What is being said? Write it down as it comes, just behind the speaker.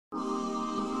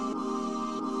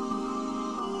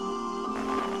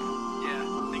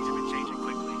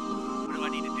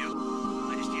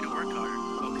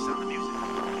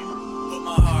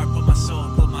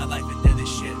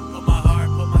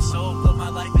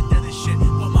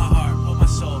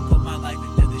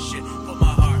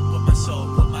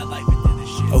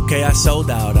Okay, I sold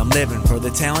out, I'm living for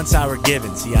the talents I were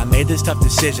given. See, I made this tough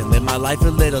decision, live my life a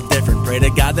little different. Pray to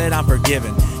God that I'm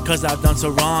forgiven, cause I've done so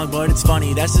wrong. But it's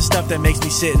funny, that's the stuff that makes me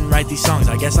sit and write these songs.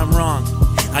 I guess I'm wrong,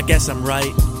 I guess I'm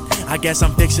right. I guess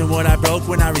I'm fixing what I broke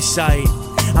when I recite.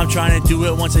 I'm trying to do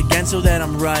it once again so that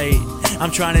I'm right. I'm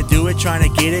trying to do it, trying to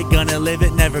get it, gonna live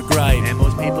it, never gripe. And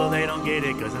most people, they don't get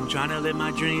it, cause I'm trying to live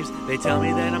my dreams. They tell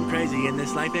me that I'm crazy and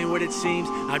this life ain't what it seems.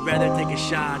 I'd rather take a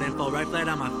shot and fall right flat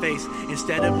on my face,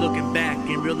 instead of looking back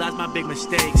and realize my big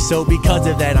mistakes. So because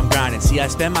of that I'm grinding, see I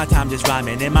spend my time just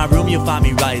rhyming. In my room you'll find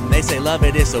me writing, they say love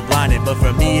it is so blinding. But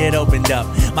for me it opened up,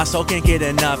 my soul can't get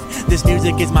enough. This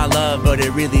music is my love, but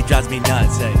it really drives me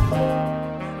nuts, hey.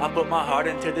 I put my heart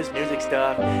into this music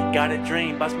stuff. Got a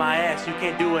dream, bust my ass, you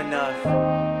can't do enough.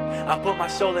 I put my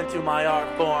soul into my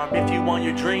art form. If you want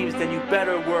your dreams, then you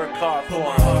better work hard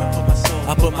for them.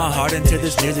 I put my heart into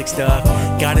this music stuff.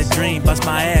 Got a dream, bust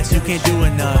my ass, you can't do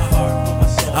enough.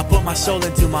 I put my soul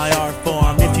into my art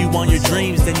form. If you want your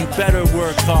dreams, then you better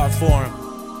work hard for them.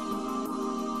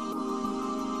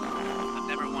 I've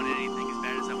never wanted anything as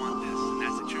bad as I want this, and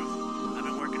that's the truth. I've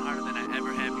been working harder than I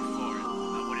ever have before.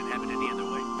 I wouldn't have it any other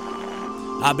way.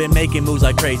 I've been making moves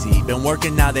like crazy, been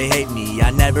working, now they hate me. I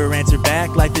never answer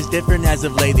back, life is different as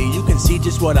of lately. You can see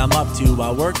just what I'm up to, I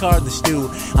work hard to stew.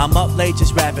 I'm up late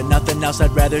just rapping, nothing else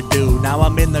I'd rather do. Now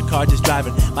I'm in the car just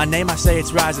driving, my name I say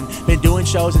it's rising. Been doing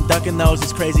shows and ducking those,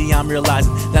 it's crazy I'm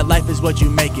realizing that life is what you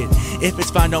make it. If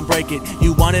it's fine, don't break it.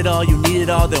 You want it all, you need it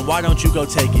all, then why don't you go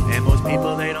take it? And most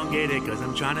people, they don't get it, cause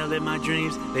I'm trying to live my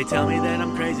dreams. They tell me that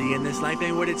I'm crazy and this life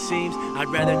ain't what it seems. I'd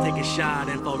rather take a shot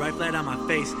and fall right flat on my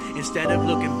face, instead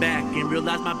of looking back and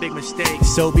realize my big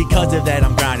mistakes. So because of that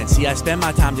I'm grinding, see I spend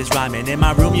my time just rhyming. In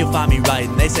my room you'll find me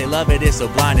writing, they say love it is so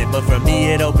blinding. But for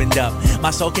me it opened up, my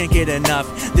soul can't get enough.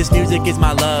 This music is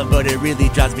my love, but it really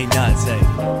drives me nuts, hey.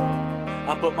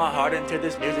 I put my heart into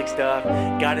this music stuff.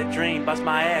 Got a dream, bust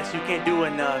my ass, you can't do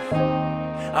enough.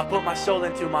 I put my soul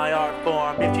into my art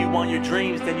form. If you want your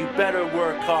dreams, then you better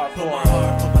work hard for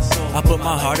them. I put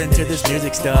my heart into this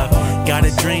music stuff. Got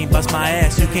a dream, bust my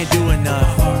ass, you can't do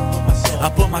enough. I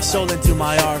put my soul into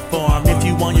my art form. If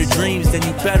you want your dreams, then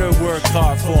you better work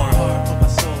hard for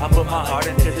them. I put my heart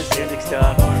into this music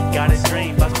stuff. Got a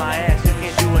dream, bust my ass, you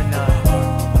can't